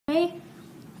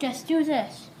Just do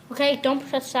this. Okay, don't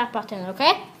press that button,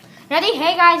 okay? Ready?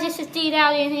 Hey guys, this is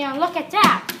D-Daddy in here. Look at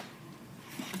that.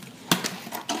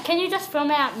 Can you just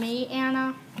film it at me,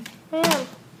 Anna? Man,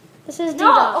 this is No,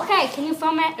 D-Dog. okay, can you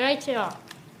film it right there?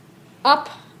 Up.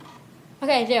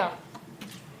 Okay, there.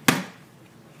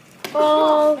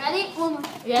 Oh, Ready?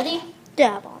 Ready?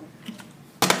 dab on.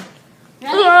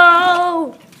 Ready?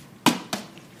 Oh,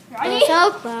 Ready?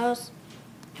 so close.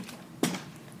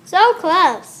 So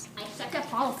close. I suck at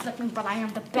bottle flipping, but I am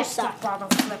the best suck. at bottle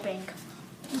flipping.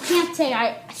 You can't say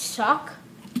I suck.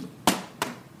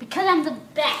 Because I'm the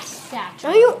best at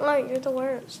No, you aren't. You're the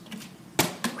worst.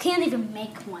 You can't even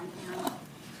make one, Anna.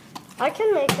 I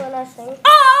can make one, I think.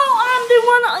 Oh, I'm the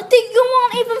one that you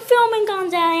won't even filming on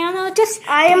that, Anna. Just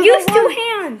I am use the 2 one.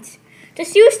 hands.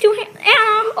 Just use 2 hands.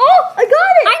 Anna, oh, I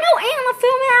got it. I know Anna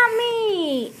filming at me.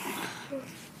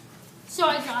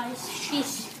 Sorry, guys.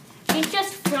 She's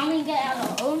just filming it at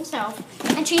her own self.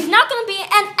 And she's not going to be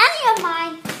in any of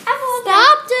mine ever again.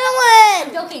 Stop I'm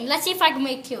doing. joking. Let's see if I can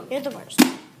make 2. You're the worst.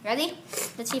 Ready?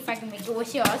 Let's see if I can make it.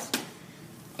 What's yours?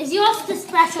 Is yours the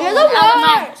special? You're the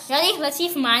worst. Ready? Let's see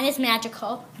if mine is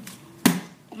magical.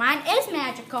 Mine is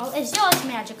magical. Is yours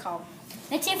magical?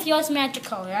 Let's see if yours is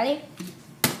magical. Ready?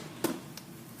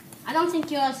 I don't think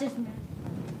yours is magical.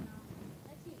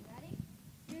 Let's see. Ready?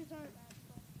 Yours aren't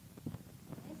magical.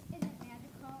 This isn't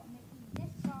magical. Making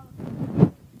this bottle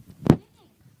flip.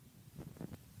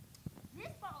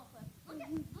 This bottle flip.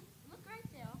 Look right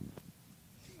there.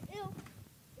 Ew. Oh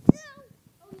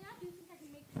yeah, do you think I can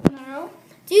make this in a row?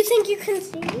 Do you think you can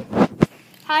see me?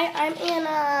 Hi, I'm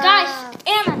Anna. Guys,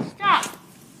 Anna, stop.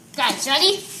 Guys,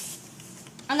 ready?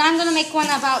 And I'm gonna make one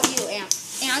about you, Anna.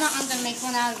 Anna, I'm gonna make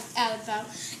one out about.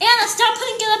 Anna, stop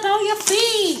putting it about your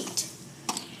feet.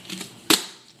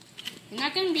 You're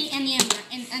not gonna be in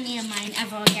any of mine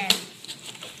ever again.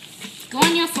 Go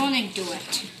on your phone and do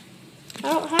it. I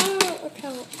don't have an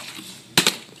account.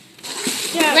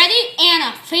 Yeah. Ready?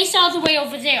 Anna, face all the way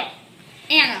over there.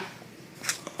 Anna.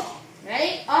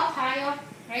 Ready? Up higher.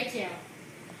 Right there.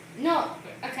 No.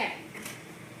 Okay.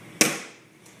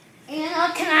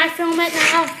 Anna, can I film it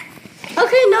now?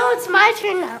 Okay, no, it's my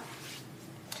turn now.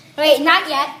 Wait, not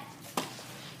yet.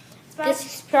 This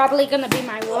is probably going to be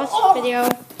my worst video.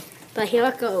 But here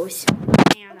it goes.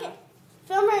 Anna. Okay.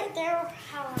 Film right there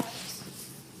how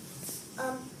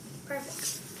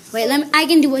perfect. Wait, I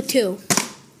can do it too.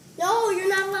 No, you're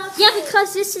not allowed to. Yeah,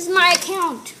 because this is my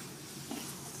account.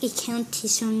 Account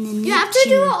is on the You have to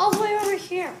do it all the way over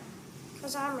here.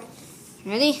 Because I'm right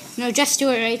there. Ready? No, just do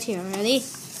it right here. Ready?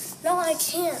 No, I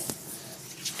can't.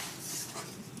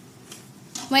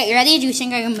 Wait, ready? Do you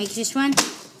think I can make this one?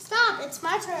 Stop, it's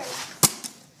my turn.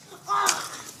 Ah.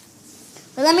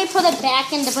 But let me put it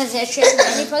back into position.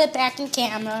 Let me put it back in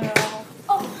camera.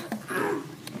 Oh.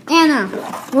 Anna,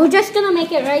 we're just going to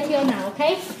make it right here now,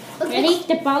 okay? Ready?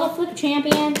 The bottle flip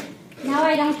champion. Now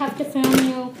I don't have to film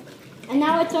you. And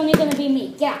now it's only going to be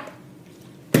me. Get up.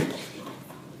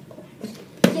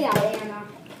 Get out, Anna.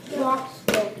 Walk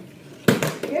slow.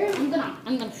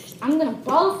 I'm gonna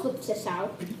bottle flip this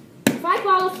out. If I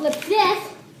bottle flip this,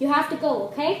 you have to go,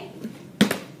 okay?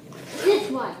 This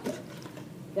one.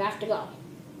 You have to go.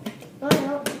 Oh,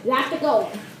 no. You have to go.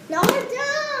 No, I don't.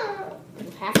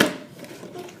 You have to.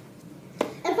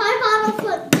 If I bottle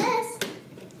flip this,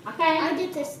 Okay. I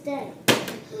get to stay.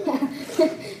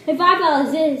 If I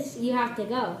bottle this, you have to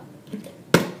go.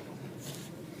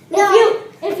 No.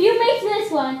 If you make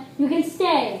this one, you can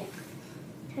stay.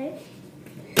 Okay.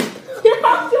 You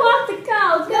have to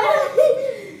go. No.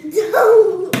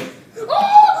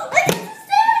 Oh, I get to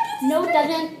stay. No, it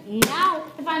doesn't. Now,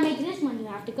 if I make this one, you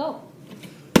have to go.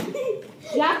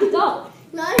 You have to go.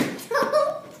 No, I don't.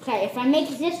 Okay, if I make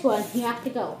this one, you have to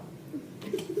go.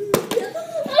 But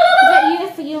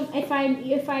if I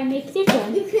make this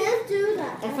one, You can't do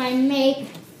that. if I make.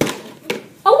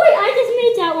 Oh wait, I just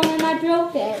made that one and I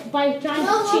broke it by trying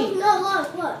No, to cheat.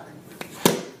 look.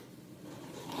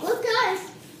 Look, guys.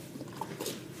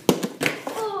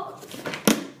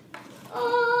 Oh.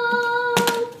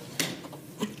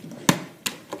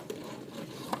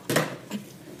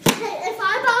 Hey, if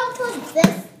I bottle flip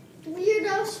this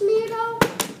weirdo schmeardo,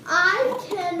 I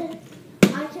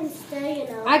can stay,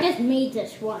 I just made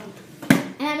this one.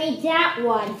 And I made that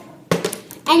one.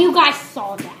 And you guys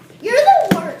saw that. You're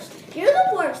the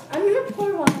worst. I'm gonna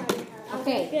pour water on your head.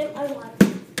 Okay. Get my water.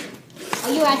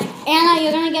 Are you Anna,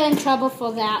 you're gonna get in trouble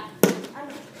for that. I'm-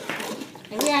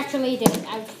 If you actually did,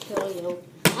 I'll kill you.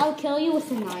 I'll kill you with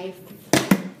a knife.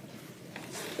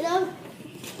 You know,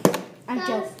 I'm Guys.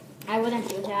 joking. I wouldn't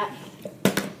do that.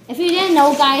 If you didn't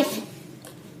know, guys,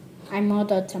 I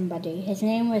murdered somebody. His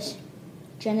name was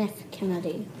John F.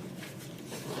 Kennedy.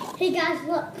 Hey guys,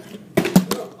 look.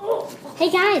 Hey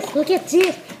guys, look at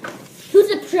this. Who's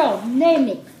a pro? Name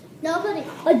it. Nobody.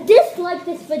 Dislike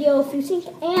this video if you think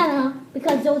Anna,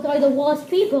 because those are the worst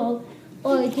people,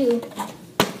 or do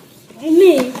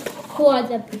me, who are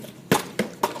the...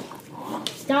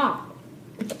 Stop.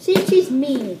 See, she's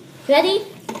mean. Ready?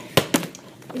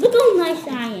 Look how nice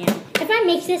I am. If I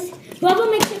make this,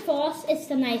 whoever makes it false, it's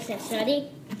the nicest. Ready?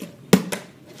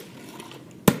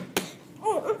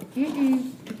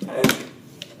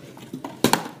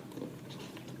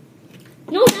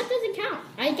 No, that doesn't count.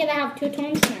 I get to have 2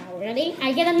 turns now. Ready?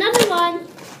 I get another one.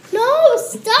 No,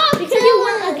 stop. Because you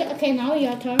won again. Okay, now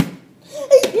your turn.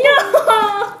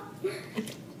 No.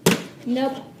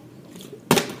 Nope.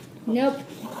 Nope.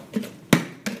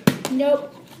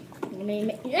 Nope.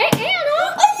 Hey, Anna!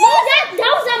 No,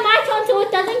 that was not my turn, so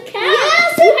it doesn't count.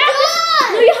 Yes, it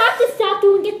does. No, you have to stop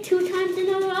doing it 2 times in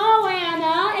a row,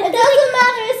 Anna. It doesn't matter.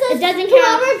 It doesn't count.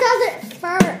 Whoever does it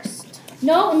first.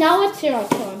 No, now it's your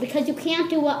turn because you can't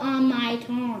do it on my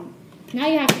turn. Now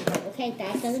you have to go. Okay,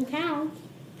 that doesn't count.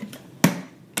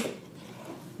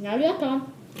 Now your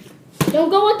turn. Don't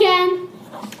go again.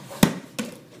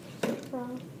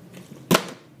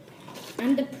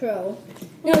 I'm the pro.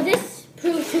 No, this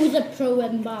proves who's a pro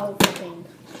in bowling.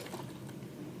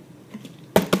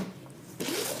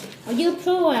 Are you a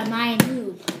pro or am I a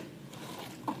noob?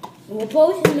 We're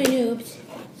both my noobs.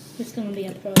 Who's gonna be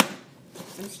a pro?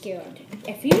 I'm scared.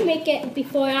 If you make it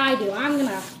before I do, I'm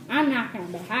not gonna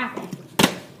be happy.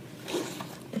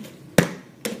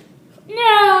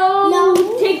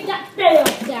 No! Take that fail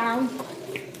down.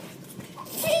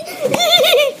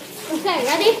 Okay,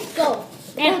 ready? Go.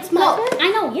 And it's my turn?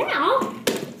 I know, yeah.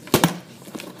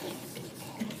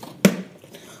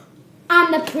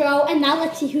 I'm the pro, and now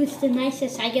let's see who's the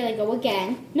nicest. I gotta go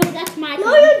again. No, that's my turn.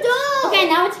 No, you don't. Okay,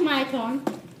 now it's my turn.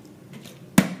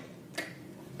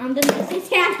 I'm the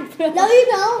nicest and the pro. No, you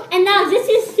don't. And now this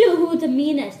is still who's the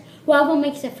meanest. Whoever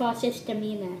makes it first is the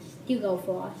meanest. You go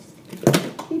first.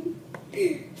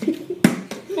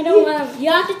 I don't want to.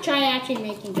 You have to try actually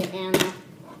making it, Anna.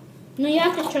 No, you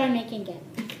have to try making it.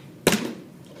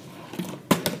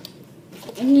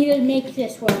 I need to make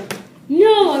this one.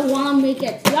 No, I want to make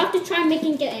it. You have to try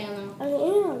making it, Anna. I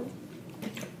am.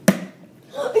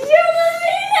 You're the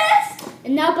meanest.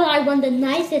 And now, but I want the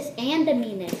nicest and the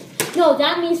meanest. No,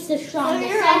 that means the strongest.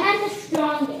 Oh, you're I meant the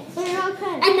strongest. Oh, you're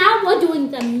okay. And now we're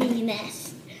doing the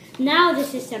meanest. Now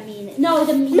this is the meanest. No,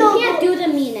 you can't do the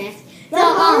meanest. The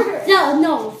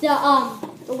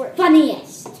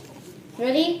funniest.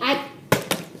 Ready?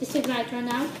 This is my turn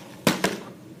now.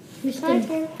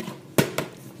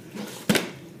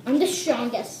 I'm the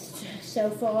strongest so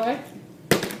far.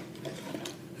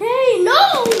 Hey,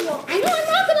 no! I know I'm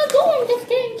not gonna go. I'm just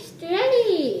getting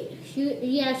steady.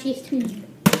 She's too.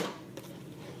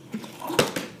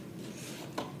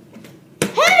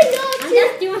 Hey, no! I'm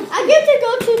just doing. I get to go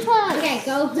 2 times. Okay,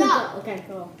 go. Stop. Okay,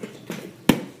 go.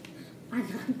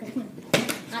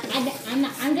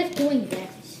 I'm just doing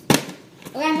this.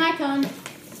 Okay, my turn.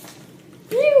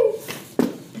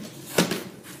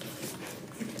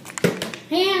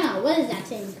 Hannah, what is that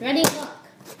thing? Ready? Look.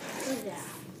 What is that?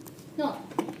 No.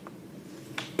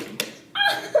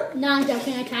 No, I'm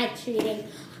joking. I tried cheating.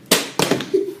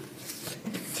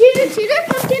 Cheater,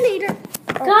 pumpkin eater.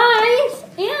 Guys,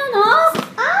 Anna.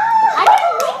 I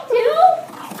didn't mean to.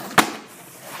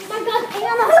 Oh my God,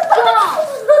 Anna, stop.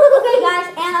 Okay, guys,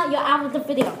 Anna, you're out of the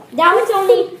video. Now it's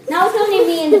only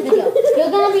me in the video.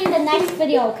 You're gonna be in the next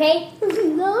video, okay?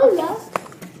 No.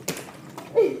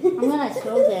 I'm gonna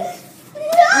throw this.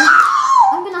 No!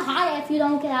 I'm gonna hide it if you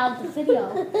don't get out of the video.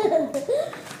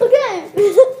 Okay.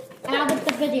 Out of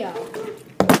the video.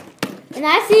 And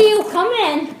I see you come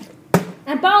in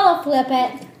and bottle flip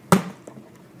it.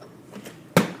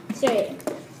 Seriously.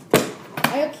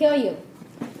 I'll kill you.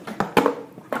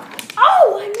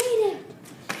 Oh, I made it.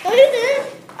 Oh, you did?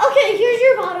 Okay, here's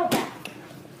your bottle back.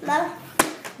 No.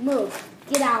 Move.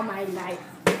 Get out of my life.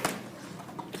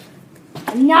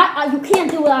 You can't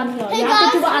do it on here. Hey, you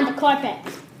have to do guys. it on the carpet.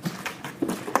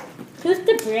 Who's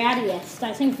the brattiest?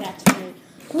 I think that's me.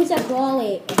 Who's a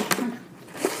bully?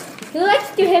 Who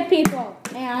likes to hit people?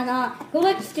 And who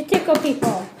likes to tickle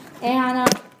people? And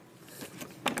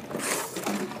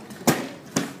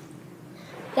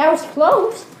that was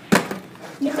close.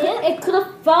 It could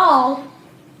have fallen.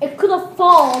 It could have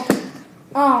fallen.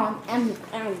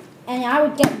 And I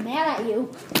would get mad at you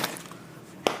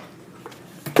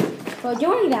for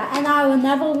doing that, and I will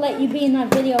never let you be in a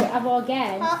video ever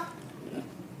again.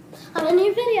 I'm in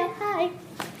your video. Hi.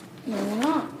 No, you're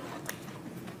not.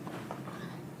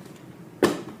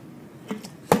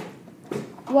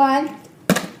 1.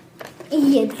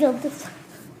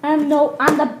 I'm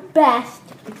the best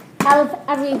out of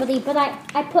everybody, but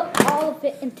I put all of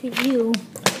it into you.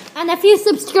 And if you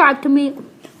subscribe to me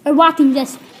or watching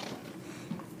this,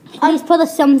 please put a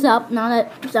thumbs up, not a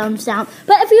thumbs down.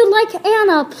 But if you like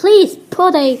Anna, please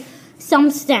put a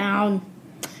thumbs down.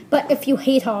 But if you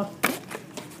hate her,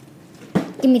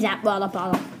 give me that water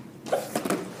bottle.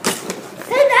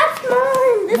 Hey, that's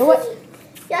mine.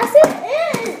 Yes, it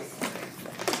is.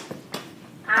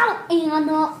 Out,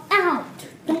 Anna, out.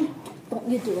 Don't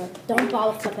you do it. Don't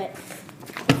bottle flip it.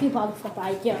 If you bottle flip,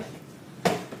 I do.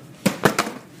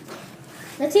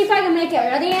 Let's see if I can make it.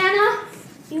 Ready, Anna?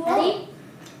 You Ready?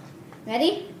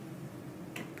 Ready?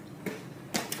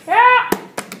 Ah!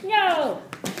 No!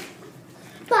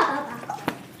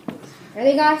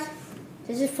 Ready, guys?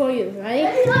 This is for you. Ready?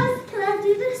 Ready, guys? Can I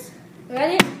do this?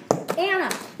 Ready? Anna,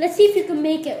 let's see if you can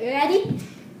make it. Ready?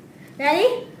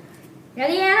 Ready?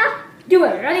 Ready, Anna? Do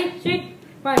it. Ready? 3,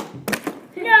 1.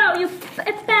 No,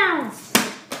 it bounced.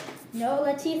 No,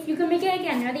 let's see if you can make it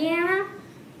again. Ready, Anna?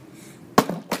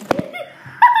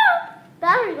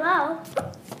 Very well.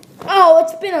 Oh,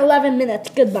 it's been 11 minutes.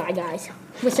 Goodbye, guys.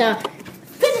 With a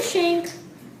finishing.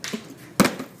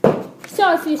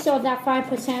 So if you saw that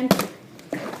 5%,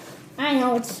 I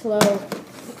know it's slow.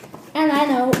 And I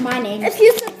know my name. If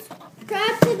you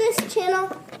subscribe to this channel,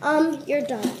 you're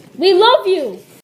done. We love you.